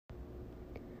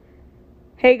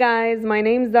Hey guys, my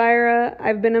name's Zaira.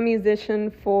 I've been a musician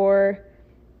for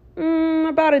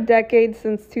about a decade,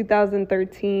 since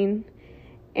 2013.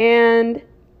 And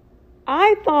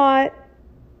I thought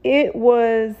it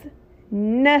was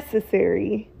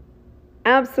necessary,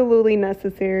 absolutely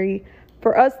necessary,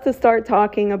 for us to start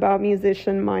talking about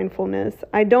musician mindfulness.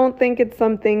 I don't think it's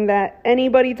something that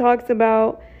anybody talks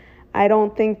about. I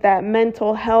don't think that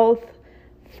mental health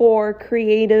for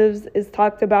creatives is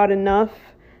talked about enough.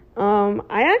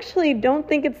 I actually don't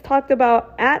think it's talked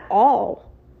about at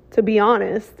all, to be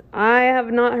honest. I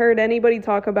have not heard anybody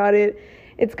talk about it.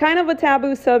 It's kind of a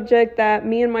taboo subject that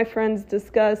me and my friends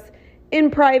discuss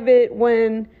in private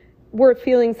when we're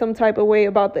feeling some type of way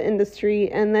about the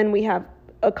industry, and then we have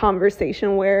a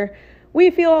conversation where we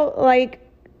feel like,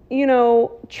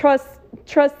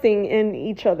 trusting in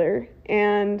each other.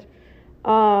 And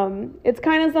it's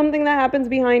kind of something that happens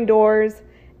behind doors,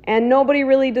 and nobody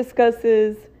really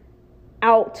discusses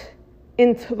out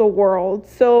into the world.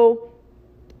 So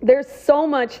there's so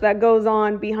much that goes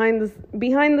on behind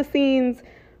the scenes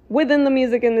within the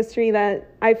music industry that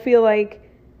I feel like,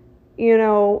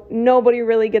 nobody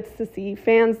really gets to see.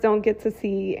 Fans don't get to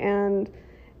see. And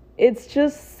it's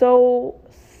just so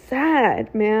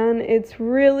sad, man. It's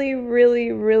really,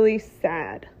 really, really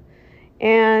sad.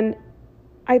 And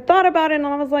I thought about it and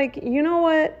I was like, you know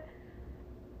what?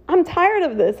 I'm tired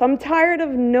of this. I'm tired of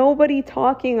nobody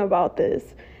talking about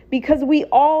this, because we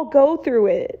all go through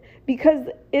it. Because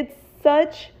it's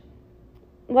such,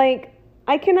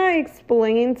 I cannot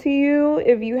explain to you,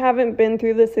 if you haven't been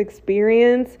through this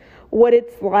experience, what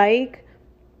it's like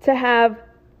to have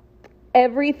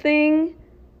everything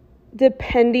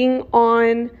depending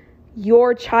on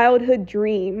your childhood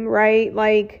dream, right?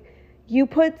 Like, you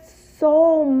put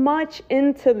so much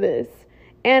into this.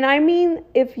 And I mean,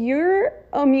 if you're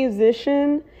a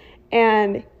musician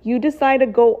and you decide to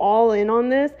go all in on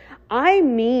this, I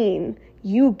mean,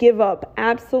 you give up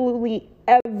absolutely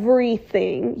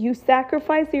everything. You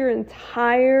sacrifice your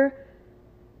entire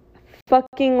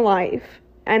fucking life.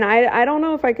 And I don't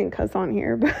know if I can cuss on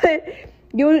here, but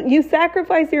you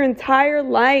sacrifice your entire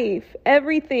life,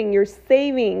 everything, your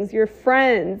savings, your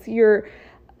friends, your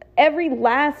every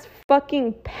last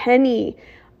fucking penny,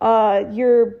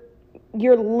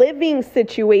 your living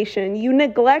situation. You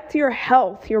neglect your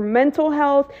health, your mental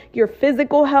health, your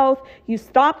physical health. You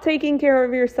stop taking care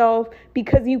of yourself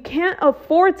because you can't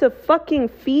afford to fucking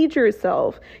feed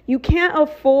yourself. You can't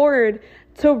afford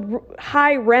to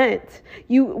high rent,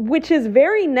 which is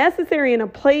very necessary in a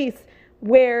place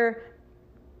where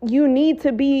you need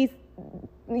to be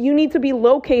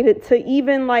located to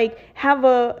even have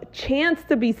a chance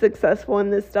to be successful in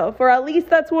this stuff. Or at least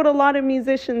that's what a lot of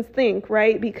musicians think,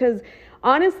 right? Because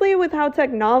honestly, with how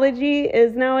technology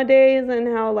is nowadays and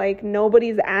how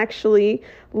nobody's actually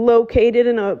located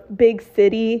in a big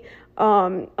city,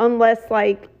 unless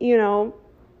it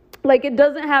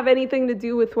doesn't have anything to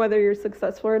do with whether you're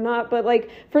successful or not. But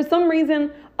for some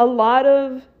reason, a lot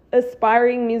of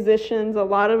aspiring musicians, a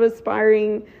lot of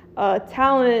aspiring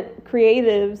talent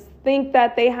creatives think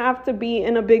that they have to be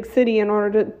in a big city in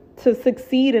order to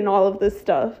succeed in all of this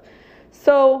stuff.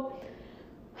 So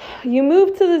you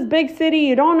move to this big city,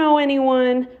 you don't know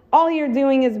anyone, all you're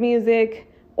doing is music,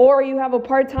 or you have a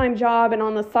part-time job and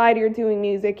on the side you're doing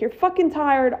music. You're fucking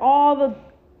tired all the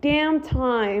damn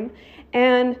time,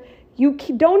 and you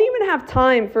don't even have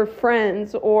time for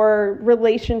friends or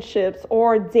relationships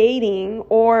or dating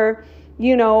or,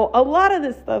 a lot of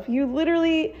this stuff.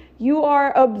 You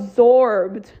are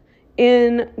absorbed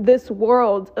in this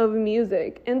world of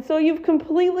music. And so you've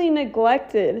completely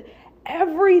neglected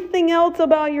everything else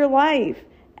about your life,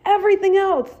 everything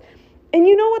else. And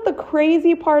you know what the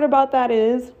crazy part about that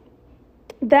is?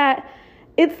 That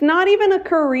it's not even a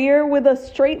career with a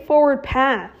straightforward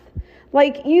path.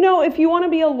 If you want to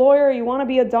be a lawyer, you want to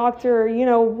be a doctor,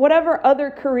 whatever other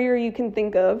career you can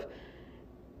think of,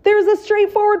 there's a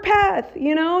straightforward path.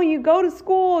 You go to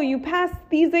school, you pass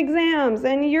these exams,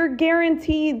 and you're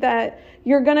guaranteed that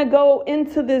you're going to go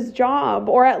into this job,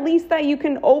 or at least that you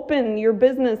can open your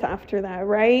business after that,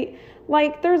 right?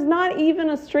 There's not even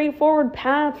a straightforward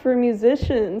path for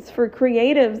musicians, for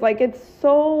creatives.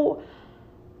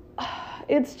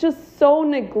 It's just so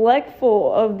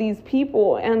neglectful of these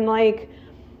people. And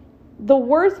the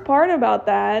worst part about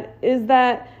that is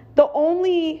that the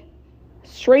only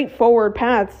straightforward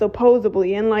path,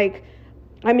 supposedly,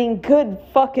 and good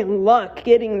fucking luck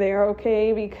getting there,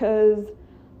 okay? Because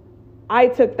I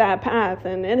took that path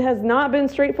and it has not been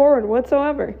straightforward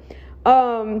whatsoever.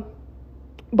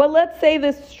 But let's say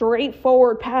this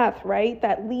straightforward path, right,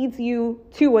 that leads you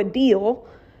to a deal,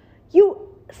 you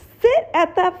sit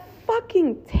at that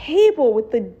fucking table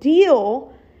with the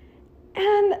deal,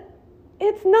 and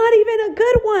it's not even a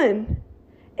good one.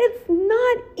 It's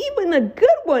not even a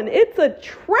good one. It's a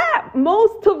trap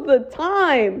most of the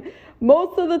time.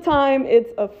 Most of the time,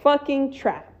 it's a fucking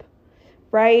trap,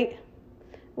 right?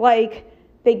 Like,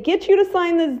 they get you to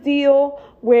sign this deal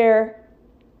where,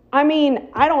 I mean,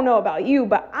 I don't know about you,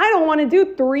 but I don't want to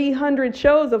do 300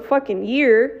 shows a fucking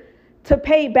year to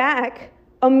pay back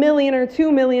 $1 million or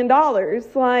 $2 million,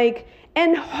 like,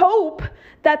 and hope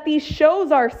that these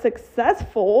shows are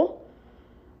successful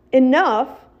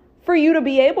enough for you to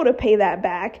be able to pay that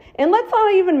back. And let's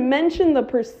not even mention the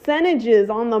percentages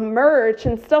on the merch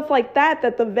and stuff like that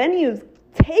the venues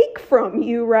take from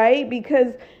you, right?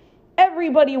 Because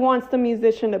everybody wants the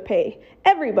musician to pay.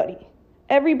 Everybody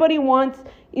wants,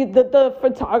 the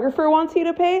photographer wants you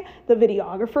to pay, the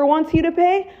videographer wants you to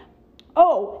pay.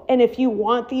 Oh, and if you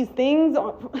want these things,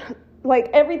 like,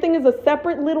 everything is a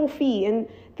separate little fee. And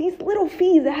these little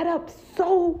fees add up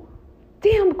so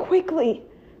damn quickly.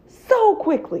 So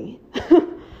quickly.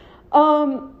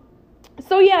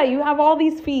 So yeah, you have all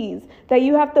these fees that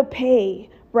you have to pay,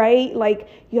 right? Like,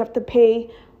 you have to pay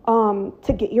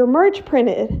to get your merch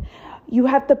printed. You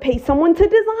have to pay someone to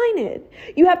design it.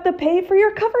 You have to pay for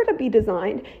your cover to be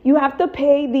designed. You have to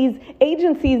pay these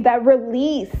agencies that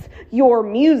release your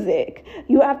music.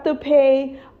 You have to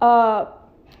pay,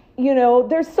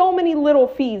 there's so many little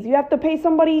fees. You have to pay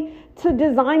somebody to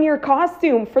design your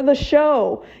costume for the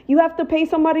show. You have to pay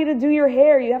somebody to do your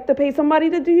hair. You have to pay somebody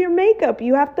to do your makeup.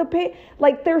 You have to pay,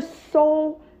 like, there's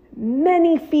so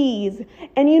many fees.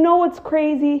 And you know what's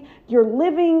crazy? You're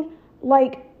living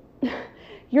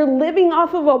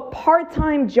off of a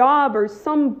part-time job or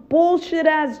some bullshit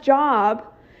ass job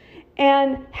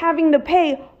and having to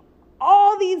pay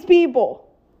all these people,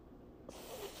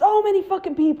 so many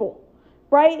fucking people,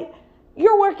 right?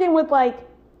 You're working with like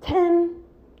 10,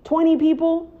 20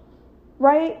 people,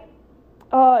 right?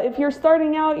 If you're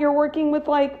starting out, you're working with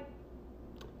like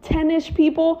 10-ish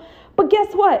people. But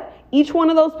guess what? Each one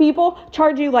of those people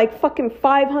charge you like fucking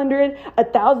 $500,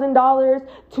 $1,000,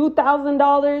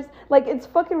 $2,000. Like, it's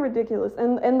fucking ridiculous.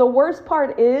 And the worst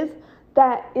part is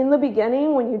that in the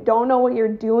beginning, when you don't know what you're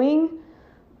doing,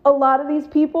 a lot of these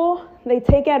people, they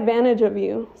take advantage of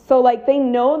you. So like, they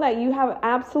know that you have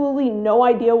absolutely no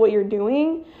idea what you're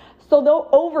doing. So they'll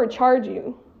overcharge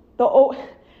you.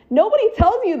 Nobody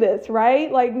tells you this,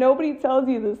 right? Like, nobody tells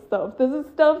you this stuff. This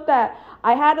is stuff that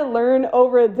I had to learn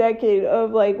over a decade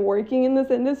of like working in this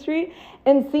industry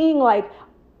and seeing like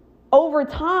over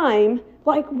time,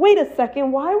 like, wait a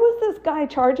second, why was this guy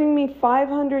charging me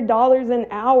 $500 an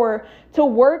hour to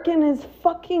work in his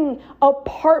fucking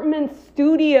apartment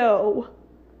studio,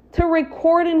 to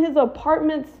record in his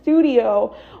apartment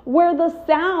studio where the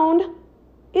sound,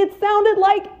 it sounded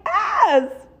like ass.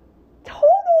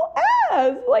 Total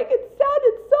ass. Like, it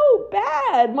sounded so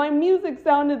bad. My music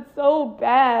sounded so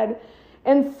bad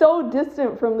and so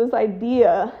distant from this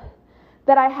idea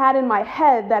that I had in my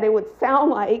head that it would sound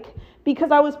like,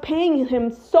 because I was paying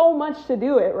him so much to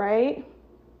do it, right?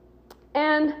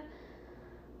 And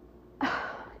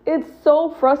it's so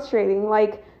frustrating.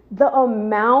 Like, the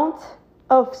amount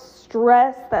of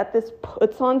stress that this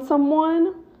puts on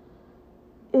someone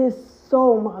is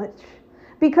so much.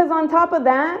 Because on top of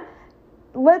that,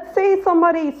 let's say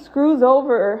somebody screws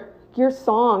over your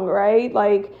song, right?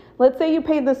 Like, let's say you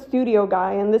paid the studio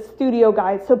guy, and this studio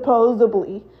guy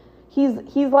supposedly,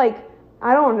 he's like,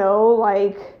 I don't know,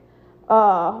 like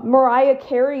Mariah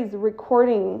Carey's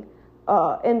recording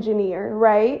engineer,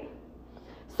 right?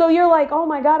 So you're like, oh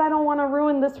my God, I don't want to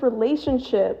ruin this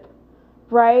relationship,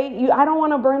 right? I don't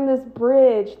want to burn this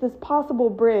bridge, this possible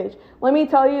bridge. Let me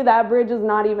tell you, that bridge is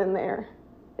not even there.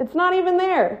 It's not even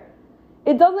there.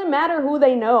 It doesn't matter who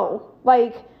they know.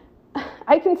 Like,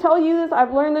 I can tell you this,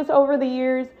 I've learned this over the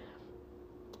years.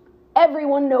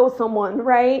 Everyone knows someone,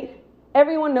 right?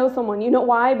 Everyone knows someone. You know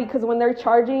why? Because when they're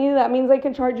charging you, that means they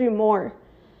can charge you more.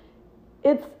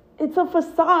 It's a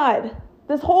facade.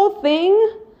 This whole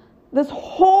thing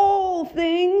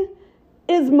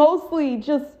is mostly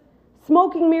just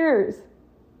smoke and mirrors.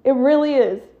 It really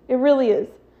is. It really is.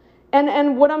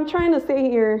 And what I'm trying to say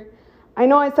here, I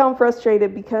know I sound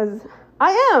frustrated because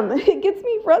I am. It gets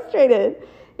me frustrated.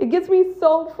 It gets me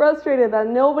so frustrated that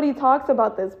nobody talks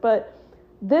about this, but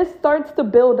this starts to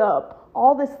build up.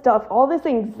 All this stuff, all this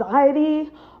anxiety,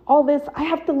 all this, I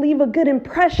have to leave a good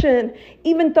impression,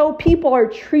 even though people are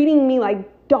treating me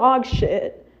like dog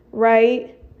shit,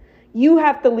 right? You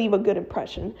have to leave a good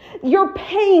impression. You're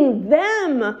paying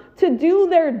them to do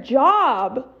their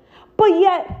job, but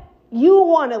yet you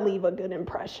want to leave a good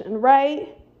impression,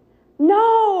 right?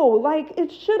 No, like,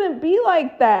 it shouldn't be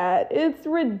like that. It's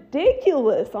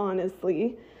ridiculous,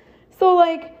 honestly. So,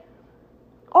 like,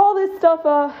 all this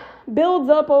stuff builds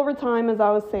up over time, as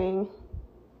I was saying.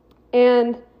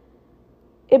 And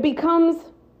it becomes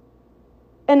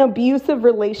an abusive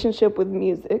relationship with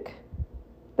music.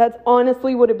 That's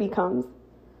honestly what it becomes.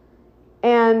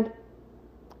 And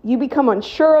you become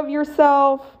unsure of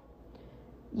yourself.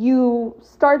 You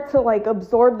start to like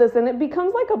absorb this, and it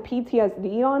becomes like a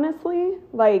PTSD, honestly.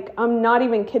 Like, I'm not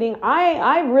even kidding.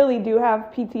 I really do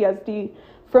have PTSD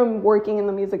from working in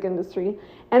the music industry.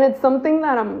 And it's something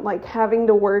that I'm like having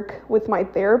to work with my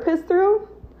therapist through,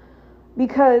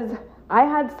 because I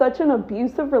had such an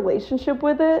abusive relationship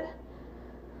with it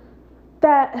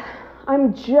that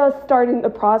I'm just starting to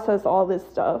process all this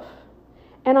stuff.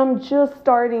 And I'm just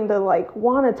starting to like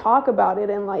want to talk about it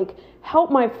and like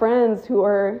help my friends who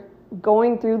are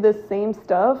going through this same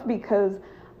stuff, because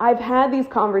I've had these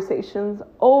conversations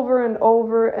over and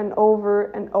over and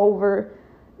over and over,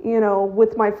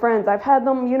 with my friends. I've had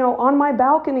them, on my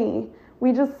balcony.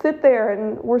 We just sit there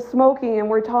and we're smoking and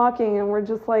we're talking and we're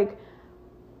just like,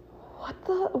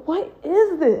 what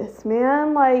is this,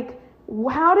 man? Like,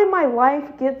 how did my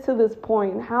life get to this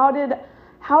point? How did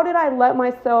I let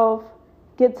myself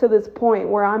get to this point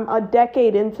where I'm a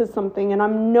decade into something and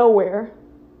I'm nowhere?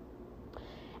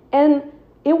 And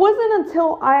it wasn't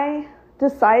until I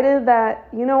decided that,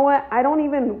 you know what, I don't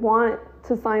even want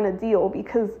to sign a deal,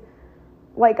 because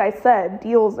like I said,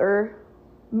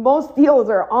 most deals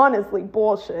are honestly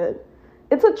bullshit.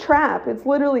 It's a trap. It's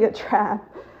literally a trap.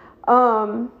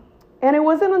 And it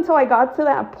wasn't until I got to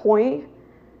that point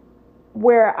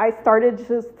where I started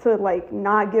just to like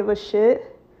not give a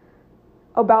shit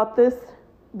about this,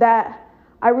 that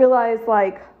I realized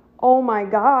like, oh my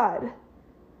God,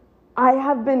 I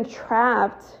have been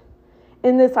trapped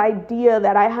in this idea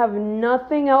that I have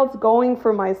nothing else going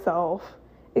for myself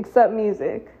except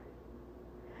music.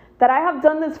 That I have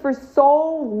done this for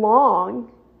so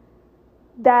long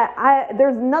that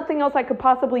there's nothing else I could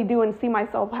possibly do and see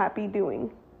myself happy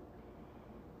doing.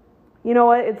 You know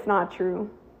what? It's not true.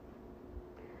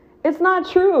 It's not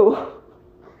true.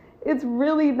 It's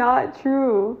really not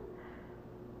true.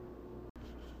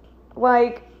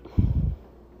 Like,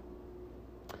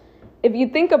 if you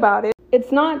think about it,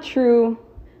 it's not true,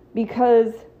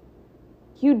 because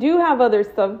you do have other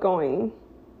stuff going.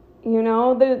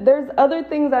 There's other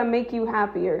things that make you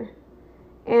happier.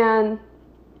 And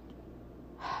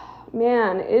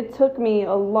man, it took me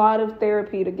a lot of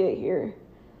therapy to get here.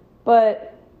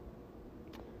 But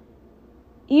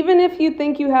even if you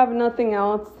think you have nothing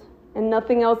else and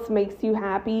nothing else makes you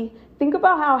happy, think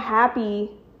about how happy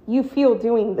you feel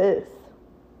doing this.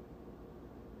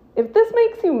 If this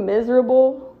makes you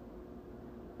miserable,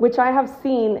 which I have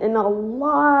seen in a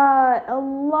lot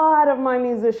of my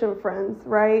musician friends,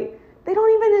 right? They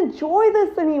don't even enjoy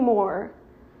this anymore.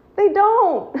 They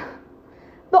don't.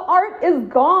 The art is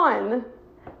gone.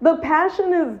 The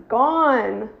passion is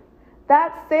gone.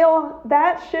 That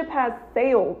ship has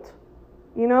sailed.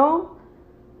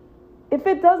 If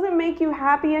it doesn't make you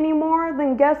happy anymore,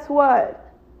 then guess what?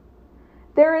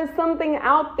 There is something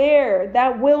out there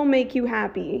that will make you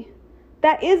happy.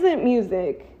 That isn't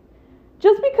music.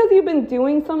 Just because you've been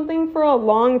doing something for a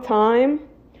long time,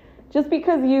 just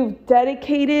because you've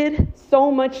dedicated so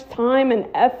much time and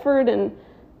effort and,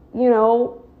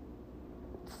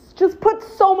 just put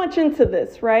so much into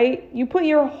this, right? You put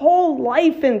your whole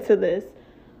life into this.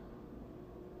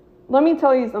 Let me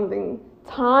tell you something.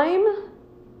 Time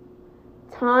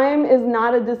is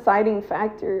not a deciding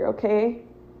factor, okay?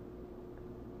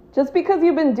 Just because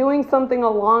you've been doing something a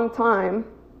long time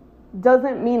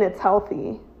doesn't mean it's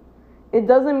healthy. It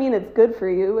doesn't mean it's good for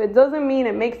you. It doesn't mean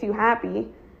it makes you happy.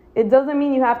 It doesn't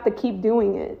mean you have to keep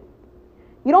doing it.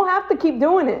 You don't have to keep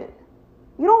doing it.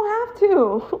 You don't have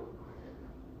to.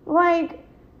 Like,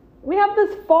 we have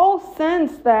this false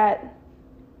sense that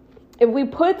if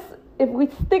we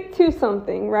stick to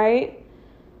something, right?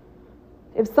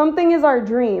 If something is our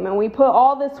dream and we put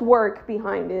all this work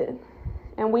behind it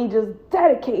and we just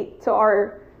dedicate to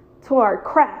our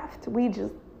craft, we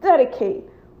just dedicate,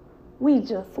 we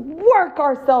just work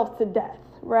ourselves to death,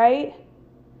 right?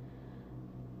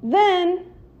 Then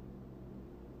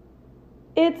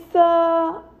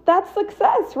that's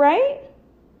success, right?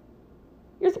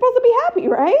 You're supposed to be happy,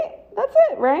 right? That's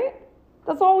it, right?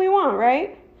 That's all we want,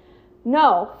 right?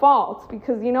 No, false,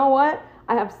 because you know what?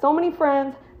 I have so many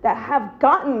friends that have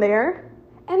gotten there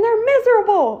and they're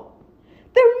miserable.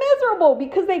 They're miserable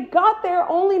because they got there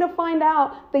only to find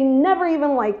out they never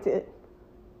even liked it.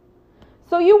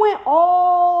 So you went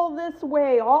all this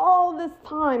way, all this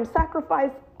time,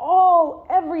 sacrificed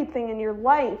everything in your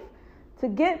life to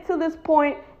get to this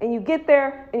point, and you get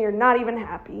there and you're not even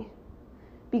happy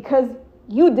because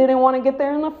you didn't want to get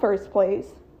there in the first place.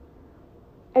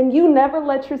 And you never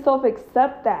let yourself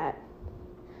accept that,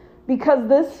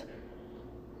 because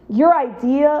your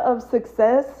idea of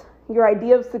success, your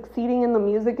idea of succeeding in the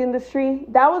music industry,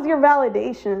 that was your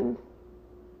validation.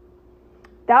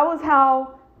 That was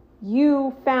how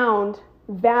you found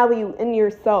value in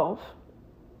yourself.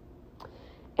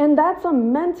 And that's a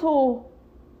mental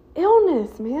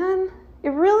illness, man. It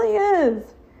really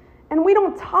is. And we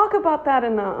don't talk about that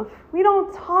enough. We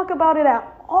don't talk about it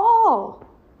at all.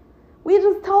 We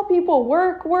just tell people,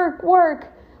 work, work,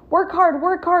 work. Work hard,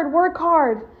 work hard, work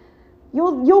hard.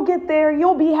 You'll get there.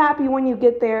 You'll be happy when you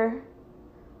get there.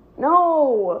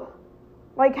 No.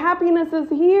 Like, happiness is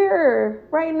here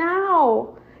right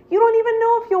now. You don't even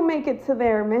know if you'll make it to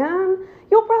there, man.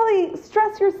 You'll probably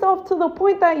stress yourself to the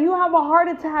point that you have a heart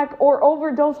attack or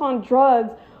overdose on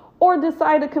drugs or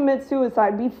decide to commit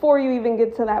suicide before you even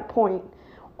get to that point.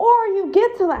 Or you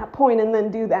get to that point and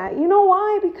then do that. You know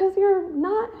why? Because you're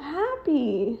not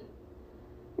happy.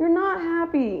 You're not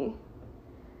happy.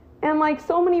 And like,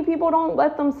 so many people don't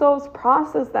let themselves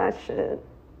process that shit.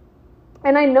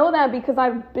 And I know that because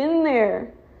I've been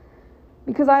there.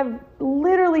 Because I've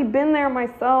literally been there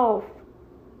myself.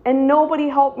 And nobody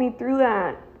helped me through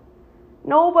that.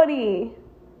 Nobody.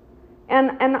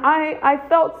 And I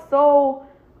felt so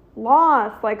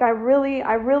lost. Like, I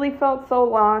really felt so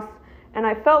lost. And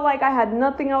I felt like I had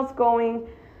nothing else going.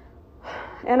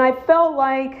 And I felt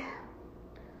like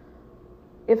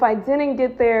if I didn't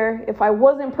get there, if I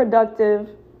wasn't productive,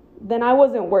 then I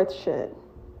wasn't worth shit.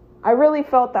 I really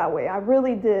felt that way. I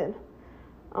really did.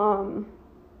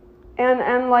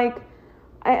 And like,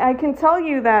 I can tell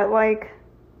you that, like,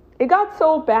 it got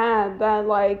so bad that,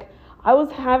 like, I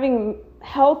was having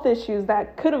health issues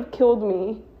that could have killed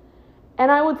me. And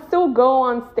I would still go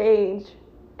on stage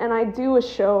and I'd do a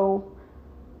show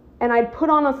and I'd put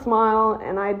on a smile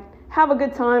and I'd have a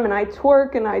good time and I'd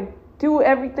twerk and I'd do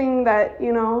everything that,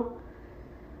 you know.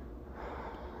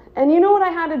 And you know what I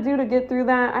had to do to get through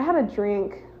that? I had a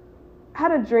drink. I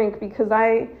had a drink because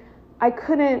I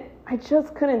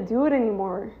just couldn't do it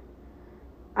anymore.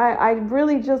 I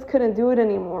really just couldn't do it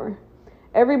anymore.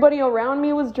 Everybody around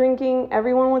me was drinking.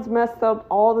 Everyone was messed up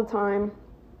all the time.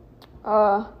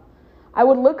 I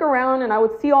would look around and I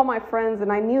would see all my friends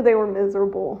and I knew they were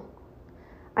miserable.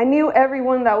 I knew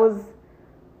everyone that was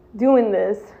doing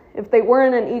this, if they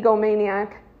weren't an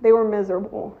egomaniac, they were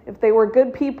miserable. If they were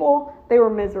good people, they were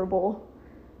miserable.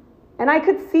 And I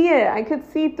could see it. I could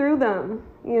see through them,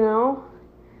 you know?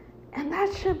 And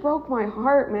that shit broke my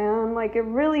heart, man. Like, it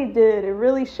really did. It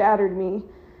really shattered me.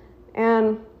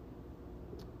 And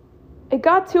it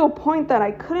got to a point that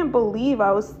I couldn't believe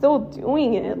I was still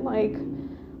doing it. Like,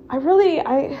 I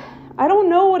don't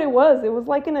know what it was. It was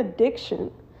like an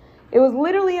addiction. It was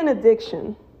literally an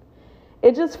addiction.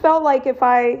 It just felt like if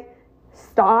I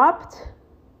stopped,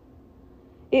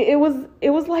 it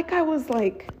was like I was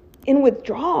like in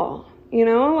withdrawal, you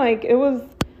know? Like,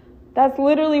 that's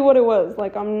literally what it was.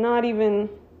 Like, I'm not even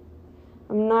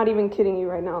kidding you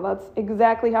right now. That's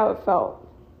exactly how it felt.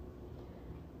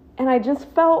 And I just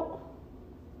felt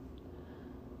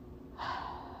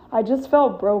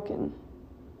broken.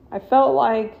 I felt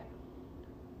like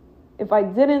if I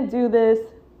didn't do this,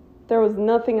 there was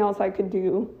nothing else I could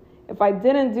do. If I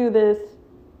didn't do this,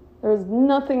 there was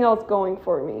nothing else going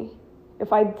for me.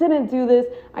 If I didn't do this,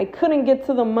 I couldn't get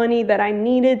to the money that I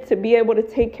needed to be able to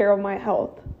take care of my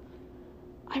health.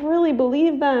 I really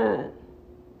believe that.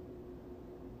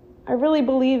 I really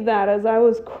believe that as I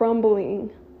was crumbling.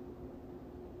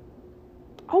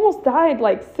 I almost died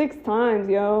like 6 times,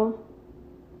 yo.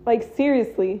 Like,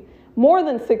 seriously, more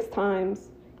than 6 times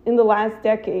in the last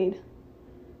decade.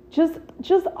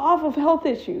 Just off of health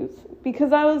issues,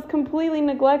 because I was completely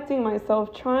neglecting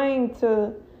myself, trying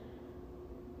to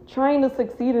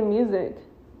succeed in music,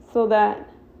 so that,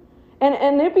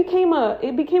 and it became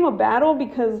a battle,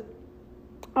 because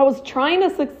I was trying to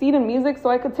succeed in music so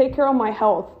I could take care of my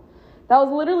health. That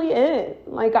was literally it.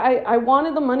 Like, I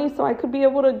wanted the money so I could be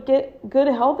able to get good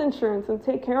health insurance and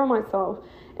take care of myself,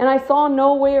 and I saw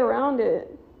no way around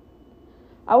it.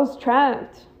 I was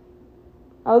trapped.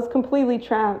 I was completely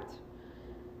trapped.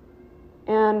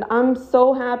 And I'm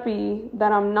so happy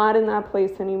that I'm not in that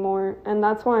place anymore. And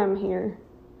that's why I'm here.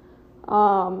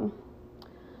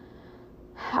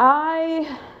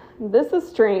 This is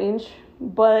strange,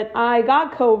 but I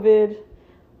got COVID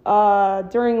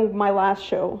during my last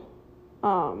show.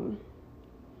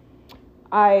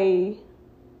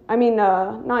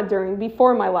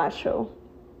 Before my last show.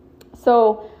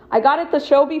 So I got it the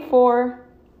show before.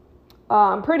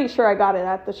 I'm pretty sure I got it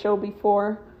at the show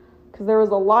before because there was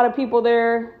a lot of people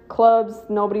there, clubs,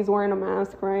 nobody's wearing a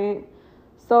mask, right?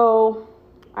 So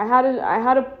I had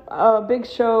a big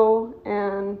show,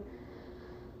 and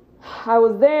I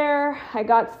was there. I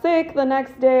got sick the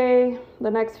next day, the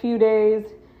next few days,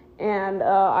 and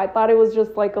I thought it was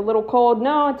just like a little cold.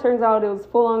 No, it turns out it was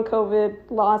full-on COVID,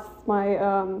 lost my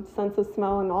sense of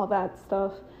smell and all that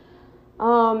stuff.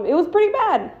 It was pretty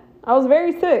bad. I was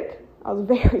very sick.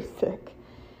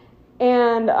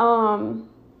 And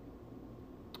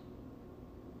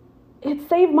it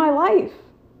saved my life.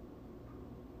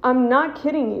 I'm not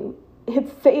kidding you.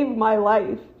 It saved my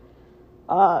life.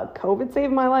 COVID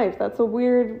saved my life. That's a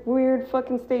weird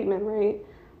fucking statement, right?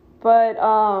 But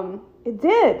it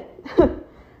did.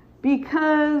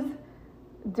 Because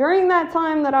during that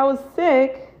time that I was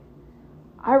sick,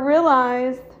 I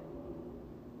realized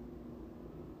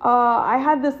I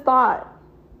had this thought.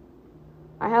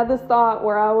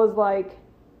 Where I was like,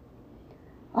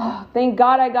 oh, thank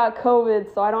God I got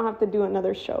COVID so I don't have to do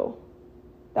another show.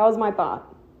 That was my thought.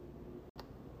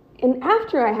 And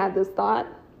after I had this thought,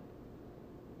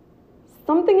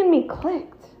 something in me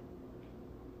clicked.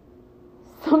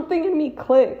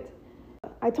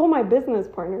 I told my business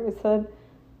partner, I said,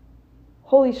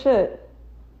 holy shit,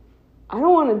 I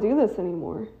don't want to do this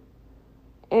anymore.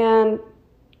 And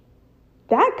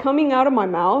that coming out of my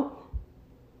mouth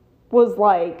was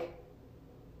like,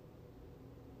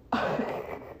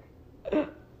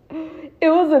 it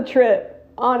was a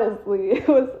trip, honestly. It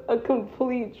was a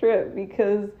complete trip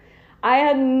because I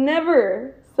had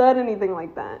never said anything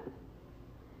like that.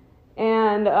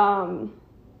 And,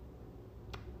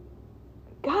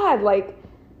 God, like,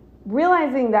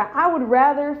 realizing that I would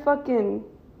rather fucking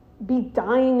be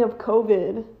dying of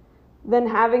COVID than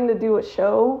having to do a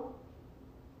show.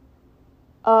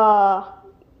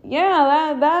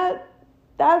 Yeah,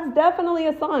 that's definitely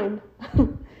a sign.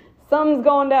 Something's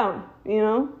going down, you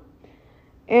know?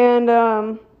 And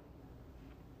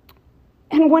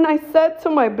when I said to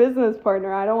my business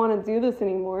partner, I don't want to do this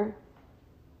anymore,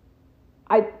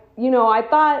 I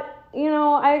thought,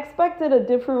 I expected a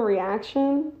different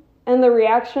reaction. And the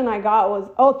reaction I got was,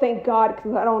 oh, thank God,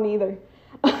 because I don't either.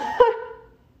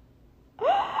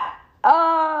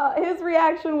 His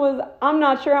reaction was, I'm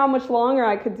not sure how much longer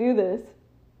I could do this.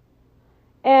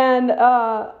 And,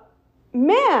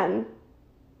 man,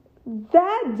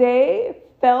 that day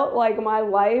felt like my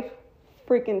life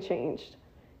freaking changed.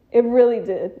 It really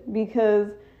did, because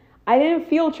I didn't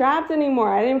feel trapped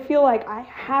anymore. I didn't feel like I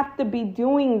have to be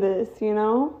doing this,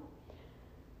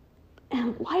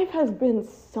 And life has been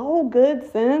so good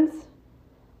since.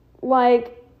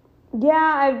 Like,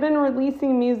 yeah, I've been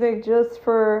releasing music just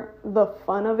for the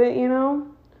fun of it,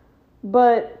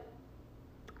 But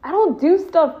I don't do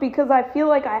stuff because I feel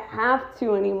like I have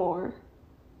to anymore.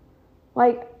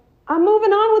 Like, I'm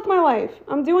moving on with my life.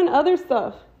 I'm doing other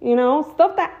stuff,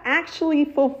 Stuff that actually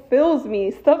fulfills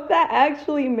me. Stuff that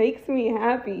actually makes me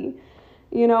happy.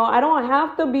 I don't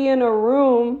have to be in a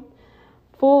room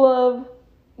full of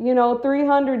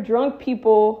 300 drunk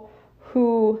people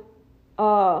who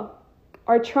are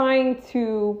trying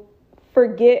to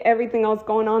forget everything else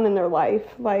going on in their life.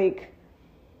 Like,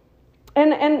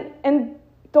 and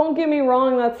don't get me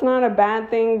wrong, that's not a bad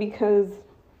thing, because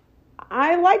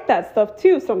I like that stuff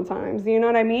too sometimes, you know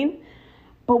what I mean?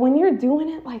 But when you're doing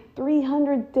it like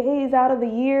 300 days out of the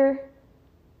year,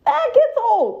 that gets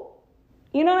old.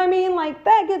 You know what I mean? Like,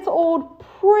 that gets old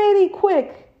pretty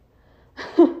quick.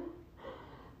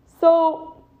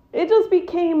 So it just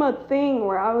became a thing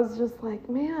where I was just like,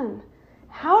 man,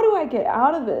 how do I get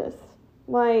out of this?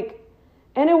 Like,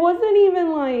 and it wasn't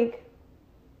even like,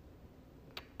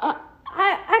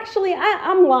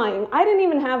 I'm lying. I didn't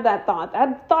even have that thought.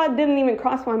 That thought didn't even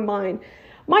cross my mind.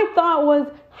 My thought was,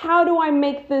 how do I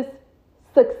make this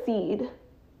succeed?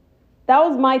 That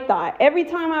was my thought. Every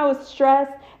time I was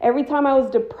stressed, every time I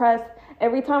was depressed,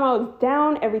 every time I was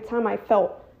down, every time I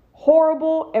felt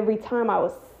horrible, every time I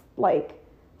was like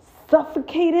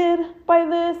suffocated by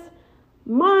this,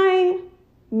 my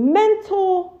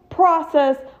mental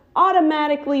process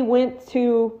automatically went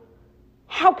to,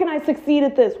 how can I succeed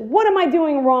at this? What am I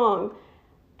doing wrong?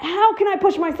 How can I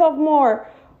push myself more?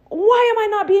 Why am I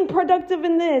not being productive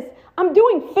in this? I'm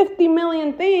doing 50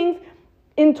 million things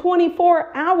in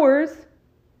 24 hours,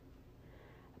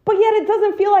 but yet it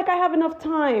doesn't feel like I have enough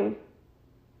time.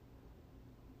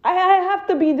 I have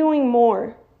to be doing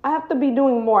more. I have to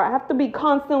be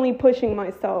constantly pushing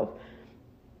myself.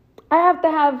 I have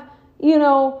to have,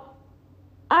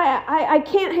 I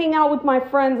can't hang out with my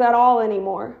friends at all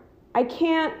anymore. I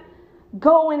can't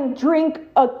go and drink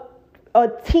a a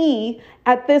tea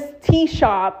at this tea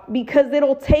shop because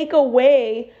it'll take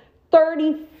away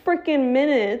 30 freaking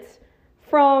minutes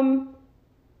from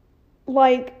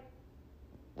like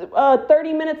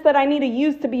 30 minutes that I need to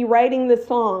use to be writing this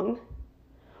song,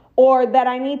 or that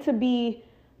I need to be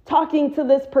talking to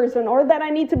this person, or that I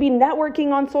need to be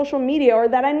networking on social media, or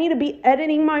that I need to be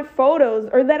editing my photos,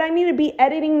 or that I need to be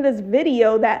editing this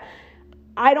video that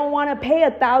I don't want to pay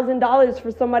 $1,000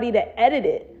 for somebody to edit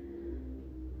it.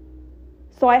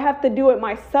 So I have to do it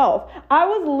myself. I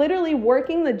was literally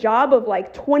working the job of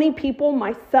like 20 people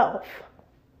myself.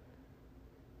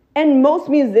 And most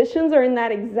musicians are in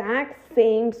that exact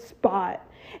same spot.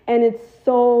 And it's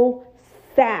so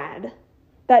sad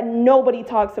that nobody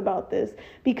talks about this,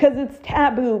 because it's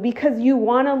taboo, because you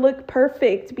want to look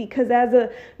perfect, because as a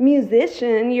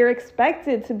musician, you're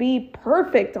expected to be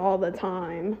perfect all the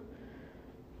time.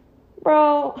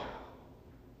 Bro,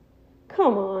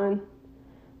 come on.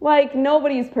 Like,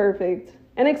 nobody's perfect.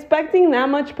 And expecting that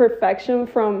much perfection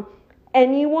from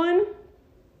anyone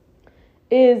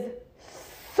is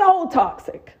so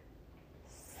toxic.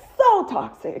 So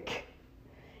toxic.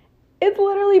 It's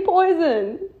literally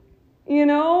poison. You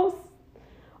know,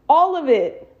 all of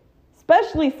it,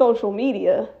 especially social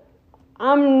media.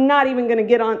 I'm not even going to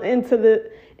get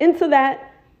into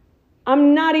that.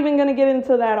 I'm not even going to get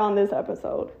into that on this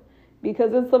episode,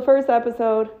 because it's the first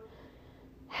episode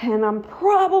and I'm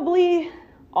probably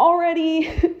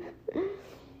already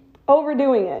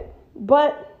overdoing it,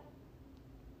 but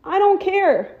I don't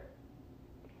care.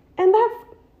 And that's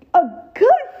a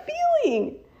good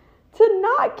feeling, to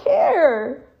not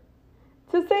care.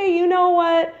 To say, you know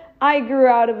what, I grew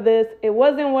out of this. It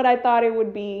wasn't what I thought it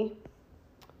would be.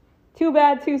 Too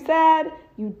bad, too sad.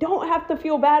 You don't have to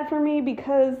feel bad for me,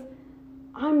 because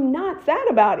I'm not sad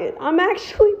about it. I'm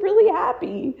actually really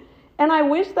happy. And I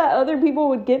wish that other people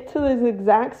would get to this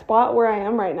exact spot where I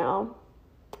am right now.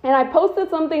 And I posted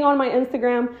something on my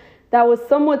Instagram that was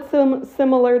somewhat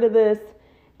similar to this.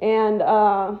 And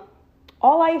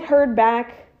all I heard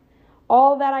back,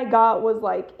 all that I got was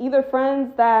like either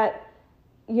friends that,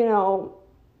 you know,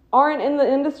 aren't in the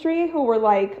industry who were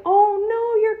like, oh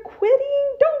no, you're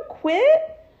quitting, don't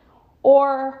quit.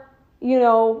 Or, you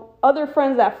know, other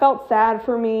friends that felt sad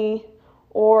for me.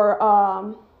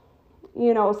 Or,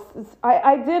 you know,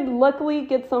 I did luckily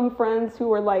get some friends who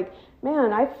were like,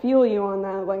 man, I feel you on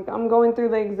that. Like, I'm going through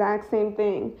the exact same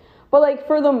thing. But like,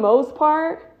 for the most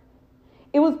part,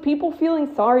 it was people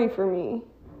feeling sorry for me.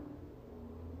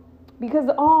 Because,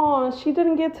 oh, she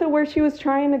didn't get to where she was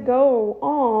trying to go.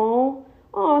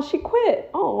 Oh, she quit.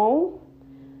 Oh,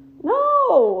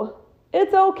 no,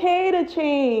 it's okay to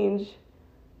change.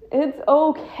 It's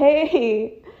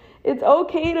okay. It's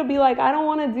okay to be like, I don't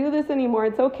want to do this anymore.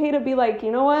 It's okay to be like,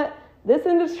 you know what? This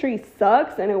industry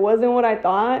sucks and it wasn't what I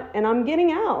thought, and I'm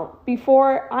getting out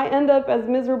before I end up as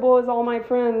miserable as all my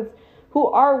friends who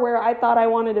are where I thought I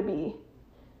wanted to be.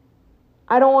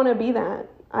 I don't want to be that.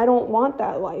 I don't want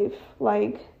that life.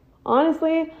 Like,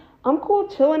 honestly, I'm cool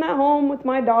chilling at home with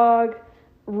my dog,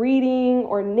 reading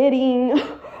or knitting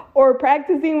or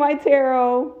practicing my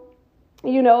tarot,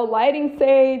 you know, lighting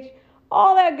sage,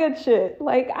 all that good shit.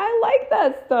 Like, I like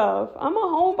that stuff. I'm a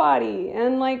homebody,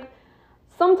 and like,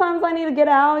 sometimes I need to get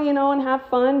out, you know, and have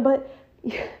fun. But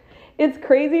it's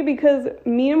crazy because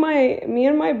me and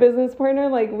my business partner,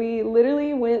 like, we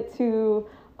literally went to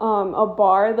a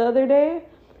bar the other day.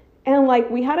 And like,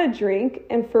 we had a drink,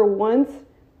 and for once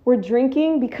we're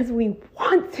drinking because we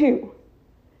want to.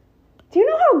 Do you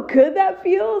know how good that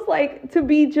feels? Like, to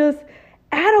be just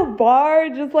at a bar,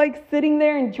 just like sitting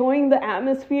there enjoying the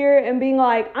atmosphere and being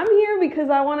like, I'm here because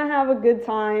I want to have a good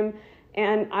time,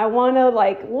 and I want to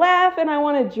like laugh, and I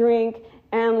want to drink,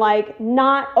 and like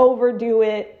not overdo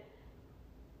it.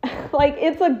 Like,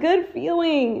 it's a good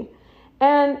feeling.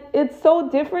 And it's so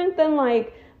different than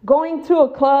like going to a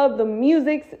club.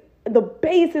 The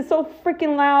bass is so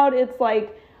freaking loud. It's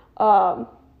like,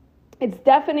 it's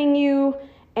deafening you,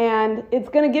 and it's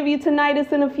going to give you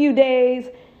tinnitus in a few days.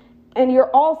 And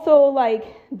you're also like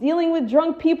dealing with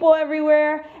drunk people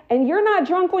everywhere, and you're not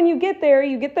drunk when you get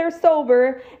there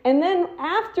sober. And then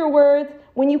afterwards,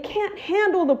 when you can't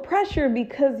handle the pressure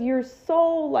because you're so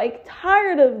like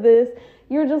tired of this,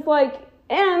 you're just like,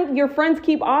 and your friends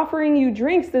keep offering you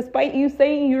drinks despite you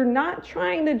saying you're not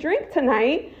trying to drink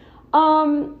tonight.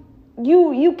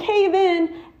 You cave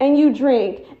in and you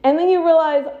drink, and then you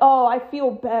realize, oh, I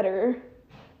feel better,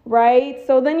 right?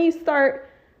 So then you start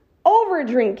over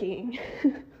drinking,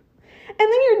 and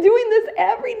then you're doing this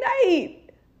every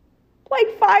night,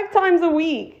 like 5 times a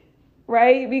week,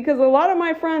 right? Because a lot of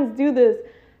my friends do this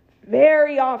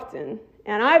very often,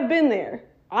 and I've been there.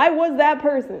 I was that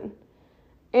person.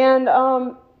 And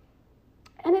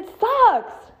it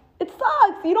sucks. It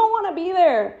sucks. You don't want to be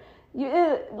there.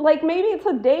 Like, maybe it's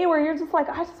a day where you're just like,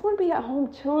 I just want to be at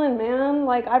home chilling, man.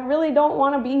 Like, I really don't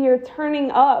want to be here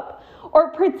turning up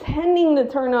or pretending to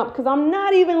turn up because I'm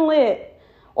not even lit,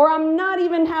 or I'm not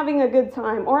even having a good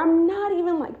time, or I'm not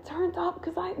even like turned up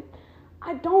because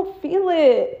I don't feel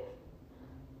it,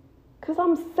 because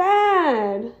I'm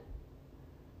sad,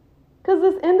 because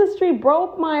this industry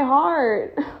broke my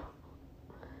heart.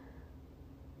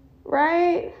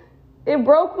 Right? It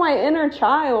broke my inner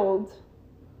child.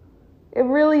 It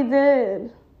really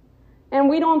did. And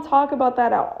we don't talk about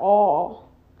that at all.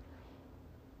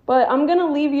 But I'm going to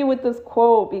leave you with this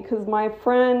quote because my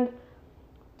friend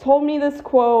told me this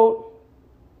quote,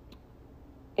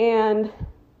 and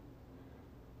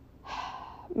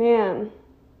man,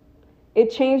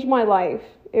 it changed my life.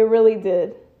 It really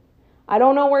did. I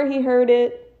don't know where he heard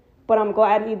it, but I'm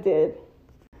glad he did.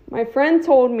 My friend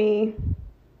told me,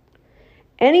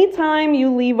 anytime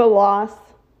you leave a loss,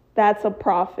 that's a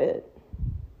profit.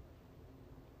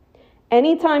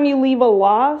 Anytime you leave a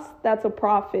loss, that's a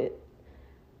profit.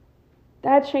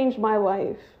 That changed my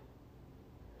life.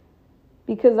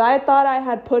 Because I thought I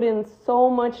had put in so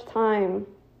much time,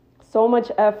 so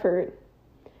much effort.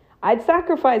 I'd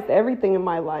sacrificed everything in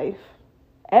my life.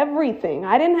 Everything.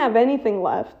 I didn't have anything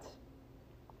left.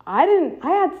 I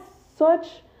had such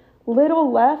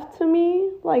little left to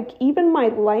me, like even my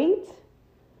light,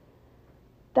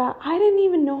 that I didn't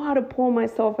even know how to pull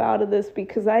myself out of this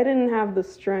because I didn't have the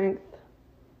strength.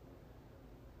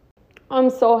 I'm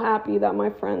so happy that my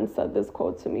friend said this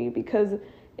quote to me because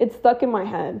it stuck in my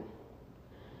head.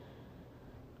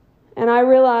 And I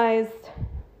realized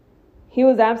he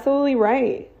was absolutely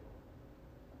right.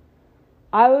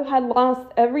 I had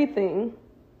lost everything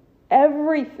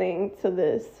to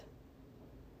this.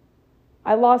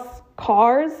 I lost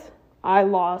cars. I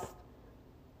lost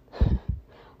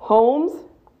homes.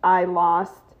 I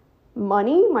lost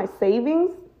money, my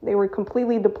savings. They were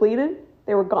completely depleted.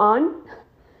 They were gone.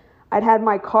 I'd had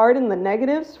my card in the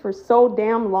negatives for so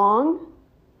damn long.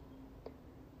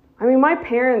 I mean, my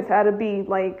parents had to be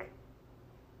like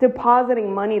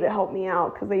depositing money to help me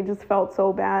out because they just felt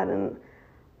so bad. And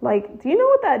like, do you know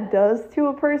what that does to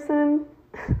a person?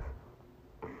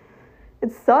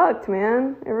 It sucked,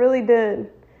 man. It really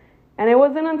did. And it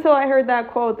wasn't until I heard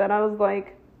that quote that I was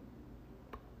like,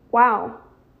 wow.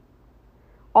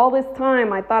 All this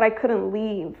time I thought I couldn't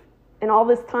leave. And all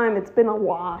this time it's been a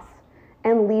loss.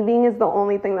 And leaving is the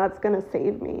only thing that's going to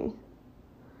save me.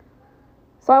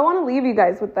 So I want to leave you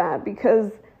guys with that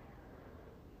because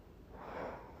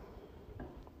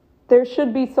there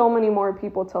should be so many more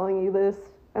people telling you this,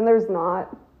 and there's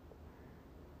not.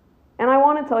 And I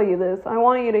want to tell you this. I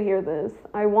want you to hear this.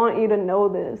 I want you to know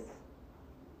this.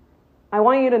 I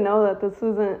want you to know that this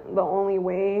isn't the only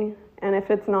way, and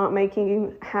if it's not making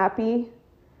you happy,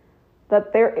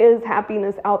 that there is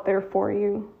happiness out there for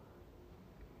you.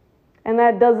 And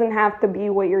that doesn't have to be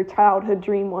what your childhood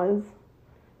dream was.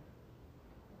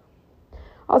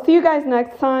 I'll see you guys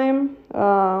next time.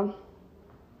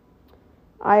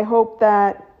 I hope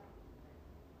that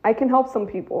I can help some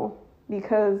people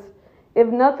because if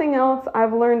nothing else,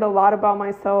 I've learned a lot about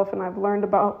myself, and I've learned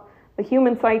about the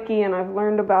human psyche, and I've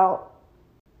learned about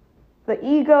the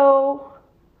ego.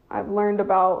 I've learned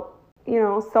about,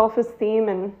 self-esteem,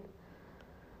 and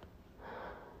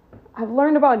I've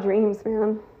learned about dreams,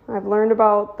 man. I've learned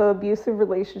about the abusive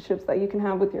relationships that you can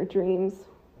have with your dreams.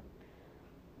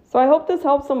 So I hope this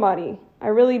helps somebody. I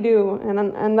really do.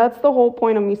 And that's the whole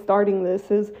point of me starting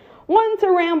this is, one,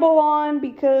 to ramble on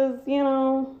because,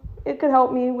 it could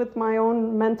help me with my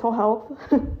own mental health.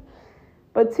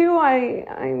 But two,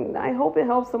 I hope it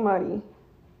helps somebody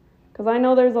because I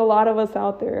know there's a lot of us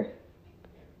out there.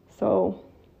 So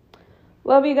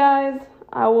love you guys.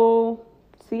 I will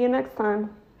see you next time.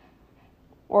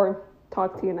 Or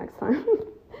talk to you next time.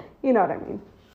 You know what I mean.